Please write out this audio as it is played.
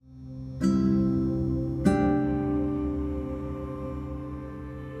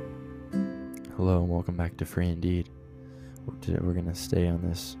Hello and welcome back to Free Indeed. We're going to stay on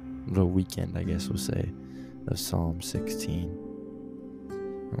this little weekend, I guess we'll say, of Psalm 16.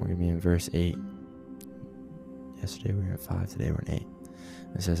 And we're going to be in verse 8. Yesterday we were at 5, today we're in 8.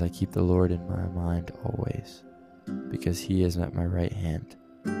 It says, I keep the Lord in my mind always, because he is at my right hand.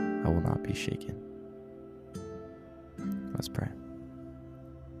 I will not be shaken. Let's pray.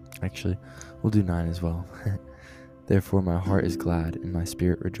 Actually, we'll do 9 as well. Therefore my heart is glad and my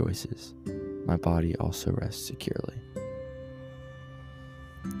spirit rejoices. My body also rests securely.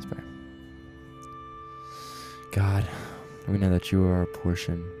 Let's pray. God, we know that you are our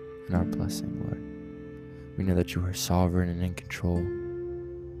portion and our blessing, Lord. We know that you are sovereign and in control.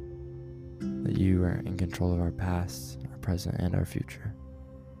 That you are in control of our past, our present, and our future.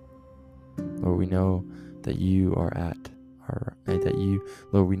 Lord, we know that you are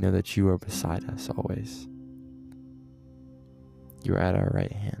Lord, we know that you are beside us always. You are at our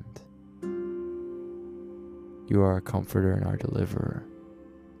right hand. You are our comforter and our deliverer.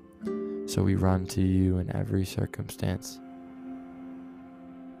 So we run to you in every circumstance.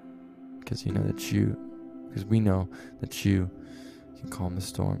 Because we know that you can calm the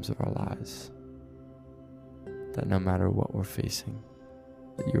storms of our lives. That no matter what we're facing,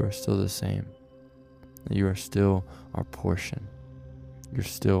 that you are still the same. That you are still our portion. You're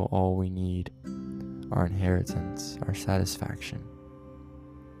still all we need, our inheritance, our satisfaction.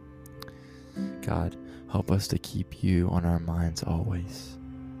 God, help us to keep you on our minds always,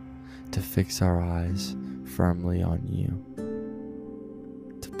 to fix our eyes firmly on you,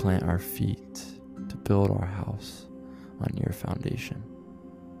 to plant our feet, to build our house on your foundation.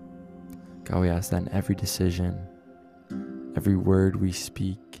 God, we ask that in every decision, every word we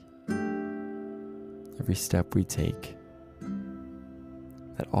speak, every step we take,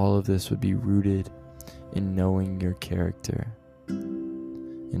 that all of this would be rooted in knowing your character,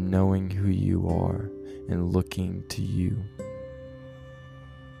 in knowing who you are, and looking to you.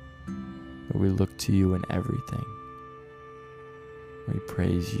 That we look to you in everything. We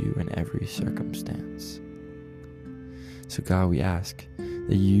praise you in every circumstance. So God, we ask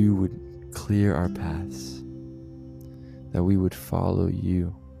that you would clear our paths, that we would follow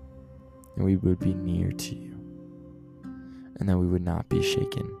you, and we would be near to you, and that we would not be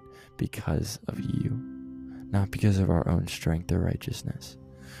shaken because of you, not because of our own strength or righteousness,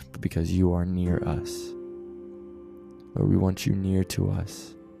 but because you are near us. Lord, we want you near to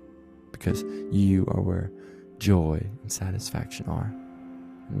us because you are where joy and satisfaction are,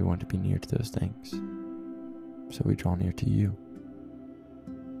 and we want to be near to those things. So we draw near to you,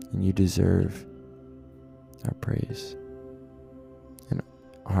 and you deserve our praise and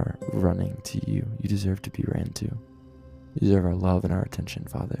our running to you. You deserve to be ran to. You deserve our love and our attention,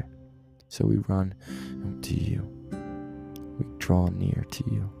 Father. So we run to you. We draw near to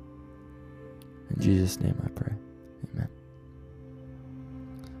you. In Jesus' name I pray. Amen.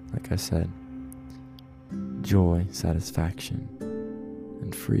 Like I said, joy, satisfaction,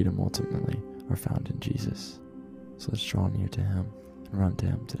 and freedom ultimately are found in Jesus. So let's draw near to him and run to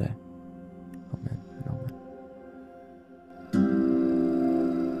him today. Amen.